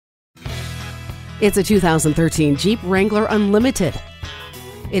It's a 2013 Jeep Wrangler Unlimited.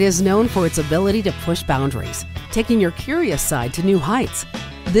 It is known for its ability to push boundaries, taking your curious side to new heights.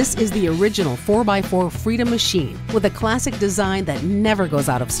 This is the original 4x4 Freedom machine with a classic design that never goes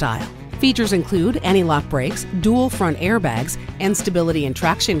out of style. Features include anti-lock brakes, dual front airbags, and stability and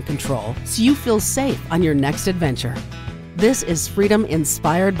traction control, so you feel safe on your next adventure. This is freedom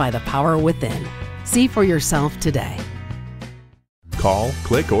inspired by the power within. See for yourself today. Call,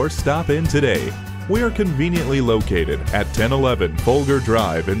 click, or stop in today. We are conveniently located at 1011 Folger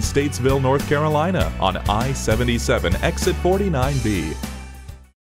Drive in Statesville, North Carolina on I-77 exit 49B.